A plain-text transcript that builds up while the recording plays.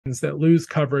that lose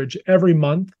coverage every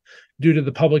month due to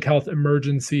the public health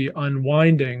emergency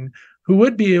unwinding, who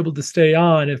would be able to stay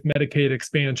on if Medicaid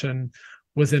expansion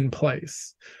was in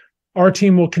place. Our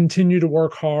team will continue to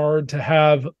work hard to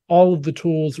have all of the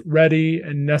tools ready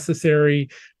and necessary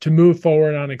to move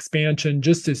forward on expansion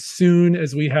just as soon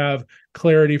as we have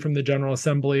clarity from the General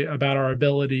Assembly about our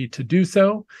ability to do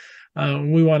so.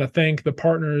 We want to thank the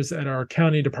partners at our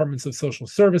county departments of social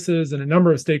services and a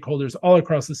number of stakeholders all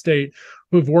across the state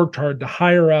who have worked hard to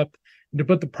hire up and to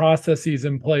put the processes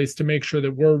in place to make sure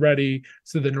that we're ready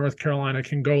so that North Carolina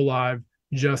can go live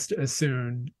just as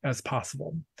soon as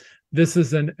possible. This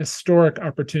is an historic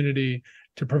opportunity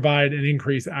to provide and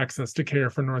increase access to care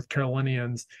for North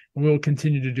Carolinians, and we will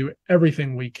continue to do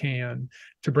everything we can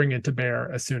to bring it to bear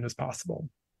as soon as possible.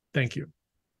 Thank you.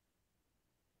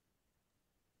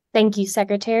 Thank you,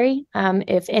 Secretary.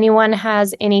 If anyone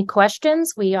has any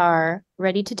questions, we are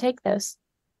ready to take those.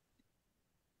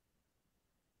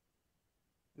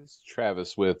 This is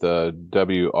Travis with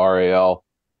WRAL.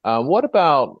 What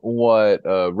about what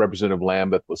Representative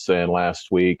Lambeth was saying last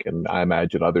week, and I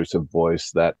imagine others have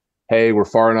voiced that, hey, we're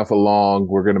far enough along,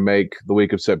 we're going to make the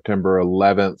week of September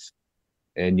 11th,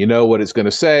 and you know what it's going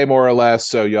to say, more or less,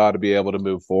 so you ought to be able to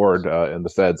move forward, and the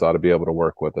feds ought to be able to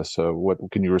work with us. So what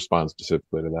can you respond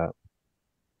specifically to that?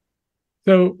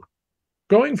 So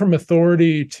going from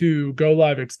authority to go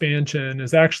live expansion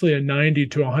is actually a 90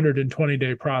 to 120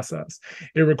 day process.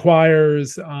 It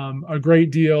requires a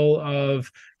great deal of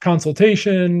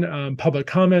consultation, public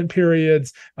comment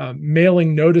periods,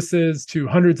 mailing notices to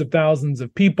hundreds of thousands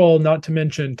of people, not to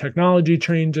mention technology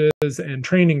changes and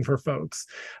training for folks.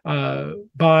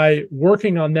 By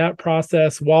working on that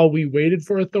process while we waited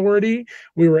for authority,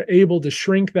 we were able to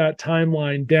shrink that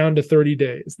timeline down to 30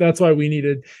 days. That's why we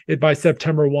needed it by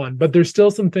September 1. But there's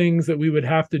still some things that we would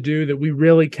have to do that we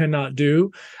really cannot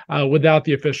do without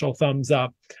the official thumbs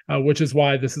up, which is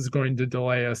why this is going to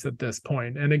delay us at this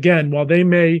point. And again, while they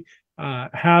may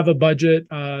have a budget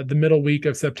the middle week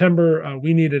of September,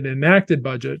 we need an enacted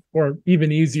budget, or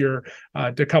even easier,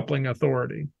 decoupling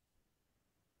authority.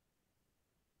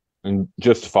 And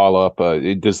just to follow up,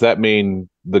 does that mean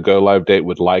the go live date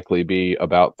would likely be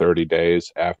about 30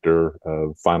 days after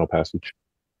final passage?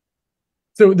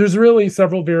 So there's really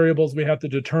several variables we have to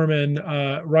determine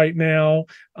right now,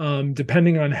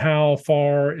 depending on how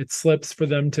far it slips for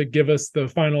them to give us the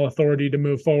final authority to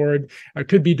move forward. It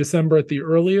could be December at the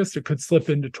earliest. It could slip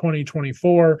into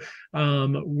 2024.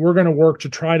 We're going to work to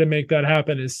try to make that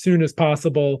happen as soon as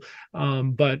possible.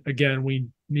 But again, we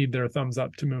need their thumbs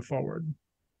up to move forward.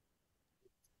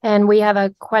 And we have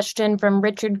a question from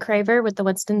Richard Craver with the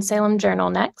Winston-Salem Journal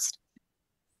next.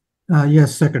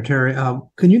 Yes, Secretary.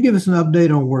 Can you give us an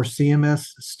update on where CMS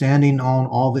is standing on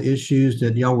all the issues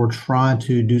that y'all were trying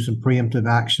to do some preemptive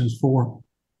actions for?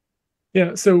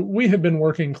 Yeah, so we have been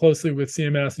working closely with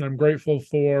CMS, and I'm grateful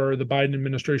for the Biden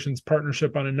administration's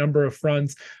partnership on a number of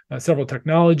fronts, several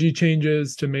technology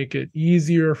changes to make it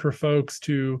easier for folks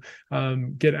to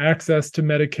get access to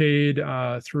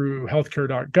Medicaid through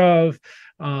healthcare.gov.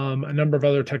 A number of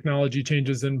other technology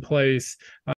changes in place.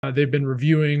 They've been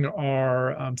reviewing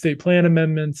our state plan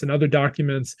amendments and other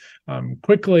documents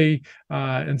quickly.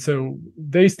 And so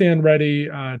they stand ready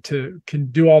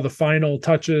can do all the final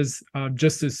touches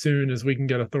just as soon as we can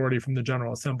get authority from the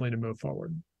General Assembly to move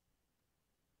forward.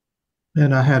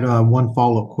 And I had one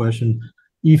follow-up question.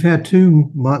 You've had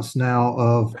 2 months now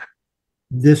of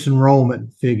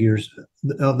disenrollment figures.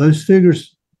 Those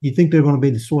figures, you think they're going to be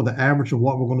the sort of the average of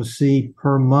what we're going to see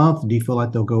per month? Do you feel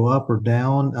like they'll go up or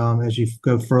down as you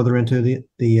go further into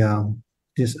the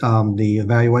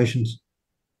evaluations?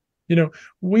 You know,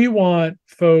 we want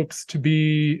folks to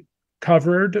be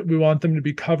covered. We want them to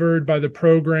be covered by the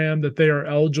program that they are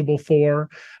eligible for.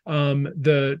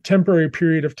 The temporary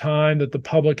period of time that the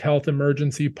public health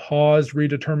emergency paused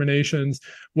redeterminations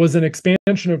was an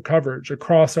expansion of coverage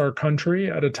across our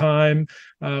country at a time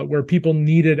where people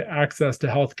needed access to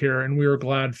healthcare, and we were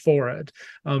glad for it.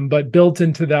 But built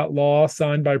into that law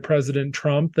signed by President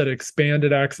Trump that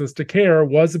expanded access to care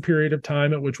was a period of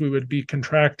time at which we would be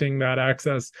contracting that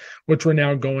access, which we're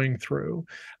now going through.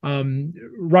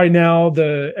 Right now,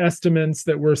 the estimates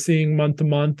that we're seeing month to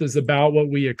month is about what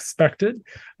we expected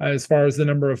as far as the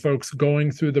number of folks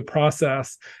going through the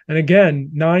process. And again,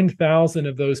 9,000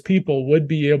 of those people would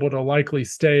be able to likely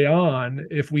stay on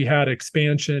if we had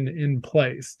expansion in place.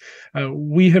 place.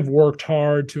 We have worked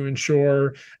hard to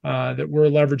ensure that we're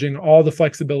leveraging all the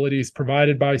flexibilities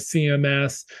provided by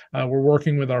CMS. We're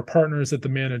working with our partners at the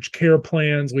managed care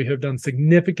plans. We have done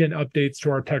significant updates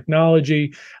to our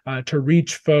technology to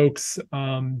reach folks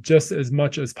just as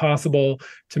much as possible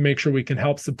to make sure we can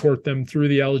help support them through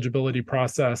the eligibility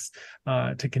process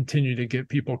to continue to get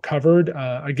people covered,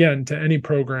 again, to any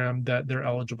program that they're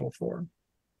eligible for.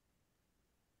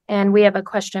 And we have a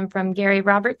question from Gary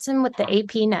Robertson with the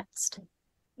AP next.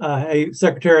 Hey,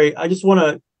 Secretary, I just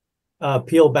want to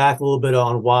peel back a little bit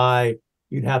on why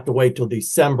you'd have to wait till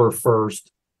December 1st.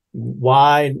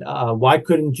 Why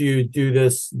couldn't you do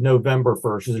this November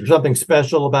 1st? Is there something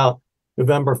special about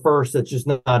November 1st that's just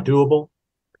not doable?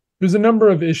 There's a number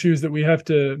of issues that we have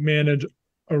to manage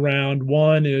around.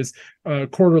 One is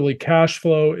quarterly cash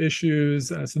flow issues.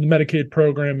 So the Medicaid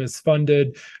program is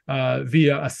funded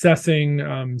via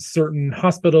assessing certain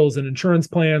hospitals and insurance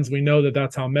plans. We know that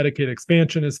that's how Medicaid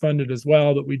expansion is funded as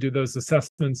well, but we do those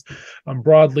assessments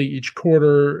broadly each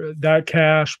quarter. That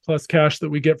cash plus cash that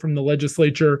we get from the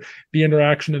legislature, the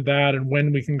interaction of that and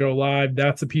when we can go live,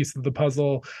 that's a piece of the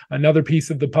puzzle. Another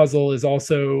piece of the puzzle is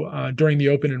also during the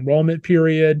open enrollment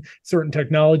period, certain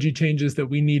technology changes that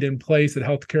we need in place at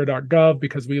healthcare.gov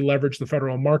because we leverage the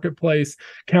federal marketplace,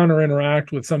 counter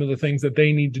interact with some of the things that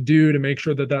they need to do to make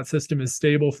sure that that system is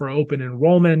stable for open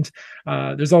enrollment.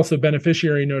 There's also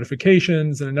beneficiary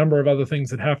notifications and a number of other things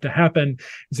that have to happen.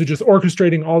 So just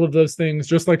orchestrating all of those things,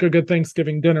 just like a good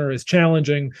Thanksgiving dinner, is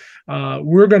challenging.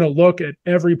 We're going to look at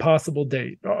every possible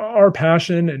date. Our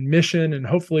passion and mission, and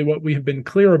hopefully what we have been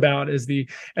clear about, is the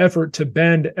effort to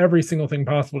bend every single thing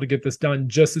possible to get this done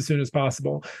just as soon as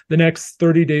possible. The next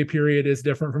 30-day period is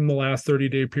different from the last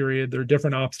 30-day period. There are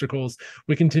different obstacles.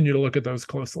 We continue to look at those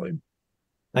closely.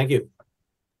 Thank you.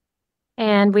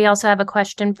 And we also have a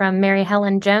question from Mary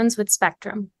Helen Jones with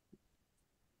Spectrum.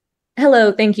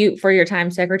 Hello, thank you for your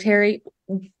time, Secretary.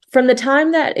 From the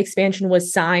time that expansion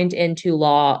was signed into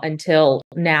law until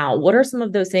now, what are some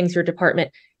of those things your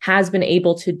department has been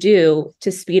able to do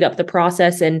to speed up the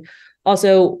process? And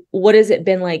also, what has it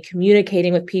been like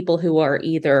communicating with people who are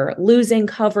either losing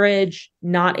coverage,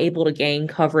 not able to gain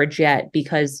coverage yet?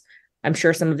 Because I'm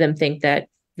sure some of them think that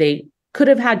they could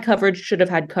have had coverage, should have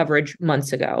had coverage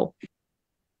months ago.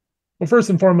 Well,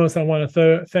 first and foremost, I want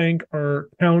to thank our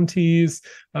counties,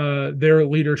 their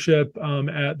leadership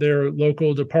at their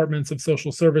local departments of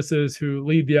social services who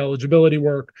lead the eligibility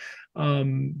work.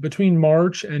 Between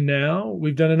March and now,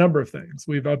 we've done a number of things.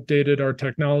 We've updated our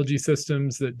technology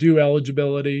systems that do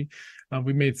eligibility.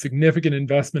 We made significant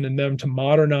investment in them to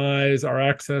modernize our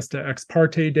access to ex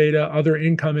parte data, other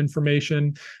income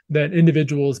information that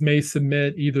individuals may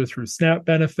submit either through SNAP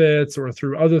benefits or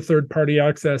through other third-party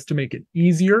access to make it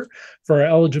easier for our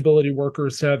eligibility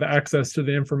workers to have access to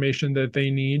the information that they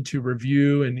need to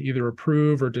review and either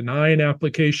approve or deny an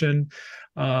application.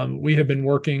 We have been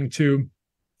working to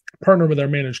partner with our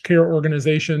managed care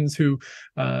organizations who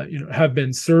have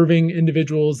been serving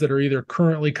individuals that are either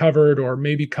currently covered or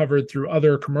maybe covered through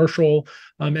other commercial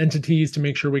entities to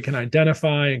make sure we can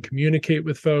identify and communicate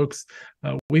with folks.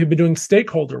 We have been doing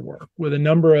stakeholder work with a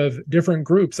number of different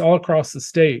groups all across the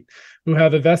state who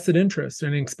have a vested interest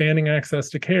in expanding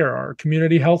access to care: our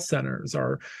community health centers,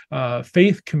 our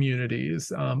faith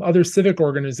communities, other civic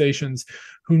organizations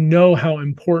who know how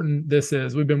important this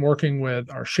is. We've been working with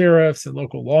our sheriffs and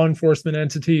local law enforcement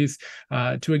entities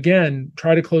to, again,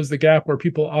 try to close the gap where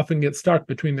people often get stuck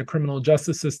between the criminal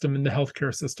justice system and the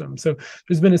healthcare system. So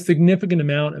there's been a significant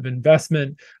amount of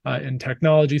investment in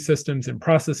technology systems and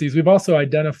processes. We've also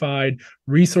identified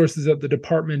resources at the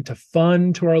department to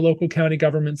fund to our local county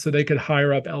government so they could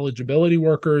hire up eligibility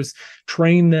workers,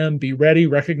 train them, be ready,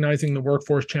 recognizing the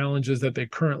workforce challenges that they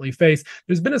currently face.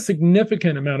 There's been a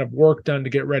significant amount of work done to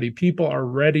get ready. People are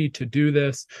ready to do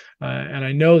this. And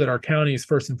I know that our counties,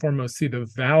 first and foremost, see the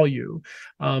value.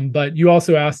 But you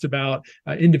also asked about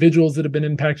individuals that have been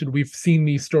impacted. We've seen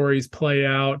these stories play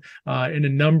out in a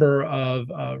number of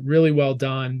really well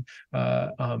done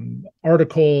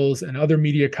articles and other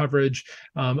media coverage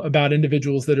about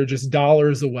individuals that are just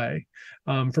dollars away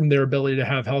from their ability to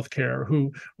have health care,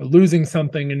 who are losing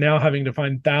something and now having to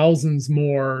find thousands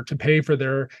more to pay for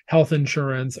their health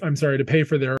insurance. To pay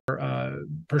for their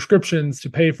prescriptions, to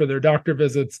pay for their doctor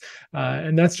visits.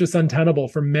 And that's just untenable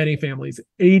for many families.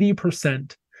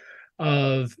 80%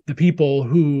 of the people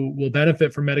who will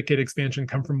benefit from Medicaid expansion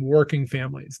come from working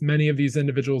families. Many of these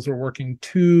individuals are working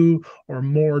 2 or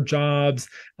more jobs.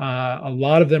 A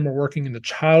lot of them are working in the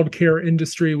childcare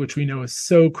industry, which we know is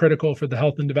so critical for the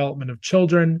health and development of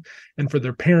children and for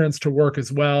their parents to work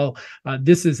as well.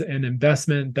 This is an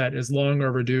investment that is long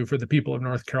overdue for the people of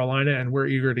North Carolina, and we're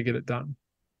eager to get it done.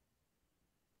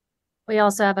 We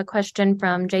also have a question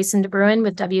from Jason DeBruin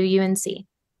with WUNC.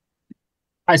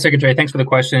 Hi, Secretary. Thanks for the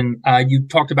question. You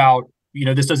talked about,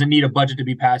 this doesn't need a budget to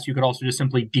be passed. You could also just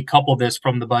simply decouple this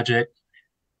from the budget.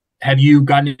 Have you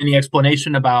gotten any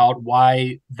explanation about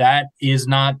why that is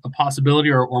not a possibility,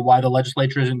 or why the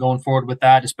legislature isn't going forward with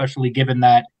that, especially given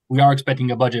that we are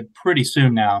expecting a budget pretty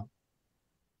soon now?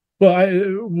 Well,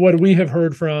 what we have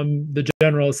heard from the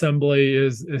General Assembly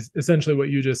is essentially what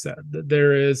you just said, that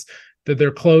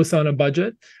they're close on a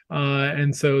budget,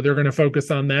 and so they're going to focus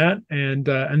on that,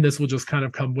 and this will just kind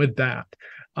of come with that.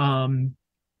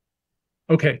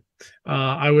 Okay,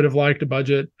 I would have liked a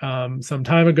budget some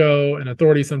time ago, an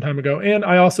authority some time ago, and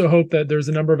I also hope that there's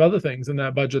a number of other things in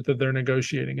that budget that they're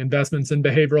negotiating. Investments in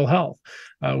behavioral health.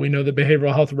 We know that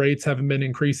behavioral health rates haven't been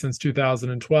increased since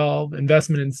 2012.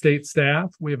 Investment in state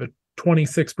staff. We have a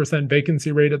 26%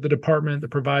 vacancy rate at the department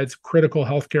that provides critical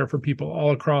health care for people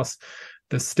all across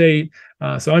the state.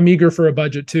 So I'm eager for a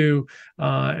budget too,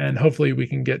 and hopefully we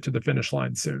can get to the finish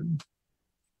line soon.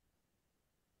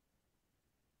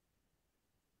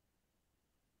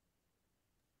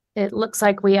 It looks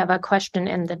like we have a question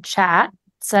in the chat.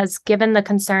 It says, given the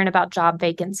concern about job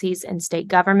vacancies in state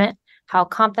government, how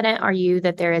confident are you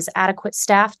that there is adequate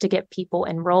staff to get people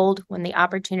enrolled when the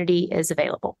opportunity is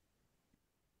available?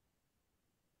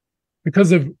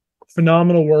 Because of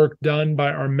phenomenal work done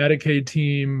by our Medicaid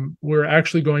team, we're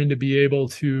actually going to be able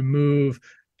to move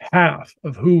half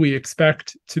of who we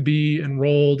expect to be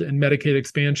enrolled in Medicaid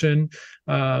expansion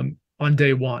on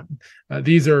day one.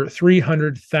 These are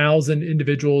 300,000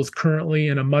 individuals currently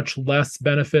in a much less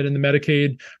benefit in the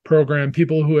Medicaid program,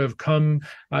 people who have come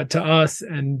to us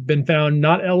and been found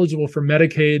not eligible for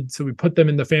Medicaid. So we put them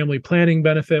in the family planning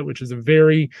benefit, which is a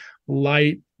very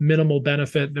light, minimal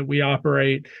benefit that we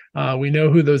operate. We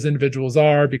know who those individuals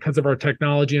are. Because of our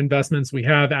technology investments, we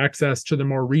have access to the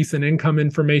more recent income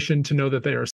information to know that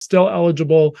they are still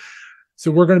eligible. So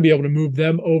we're going to be able to move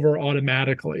them over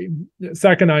automatically.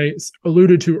 Second, I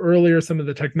alluded to earlier some of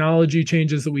the technology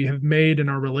changes that we have made in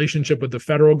our relationship with the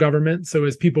federal government. So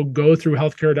as people go through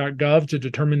healthcare.gov to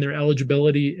determine their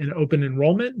eligibility in open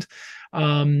enrollment,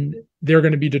 they're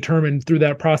going to be determined through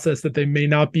that process that they may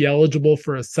not be eligible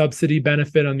for a subsidy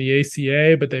benefit on the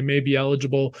ACA, but they may be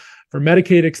eligible for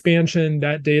Medicaid expansion.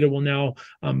 That data will now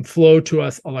flow to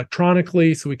us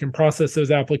electronically so we can process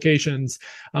those applications.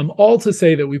 All to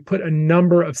say that we put a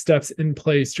number of steps in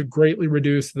place to greatly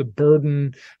reduce the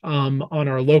burden on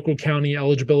our local county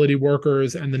eligibility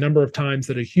workers and the number of times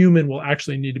that a human will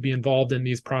actually need to be involved in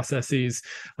these processes.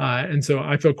 And so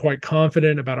I feel quite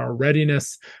confident about our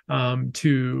readiness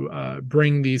to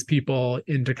bring these people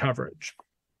into coverage.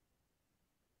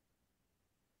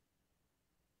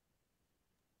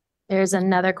 There's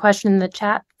another question in the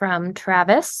chat from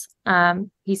Travis.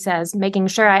 He says, making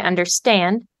sure I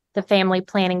understand the family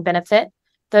planning benefit,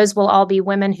 those will all be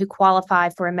women who qualify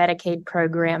for a Medicaid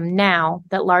program now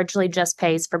that largely just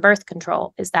pays for birth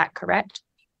control. Is that correct?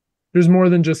 There's more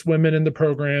than just women in the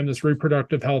program. There's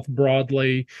reproductive health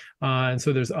broadly. And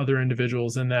so there's other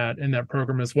individuals in that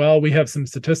program as well. We have some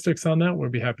statistics on that. We'll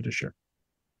be happy to share.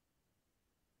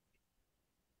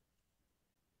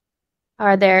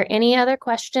 Are there any other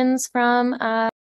questions from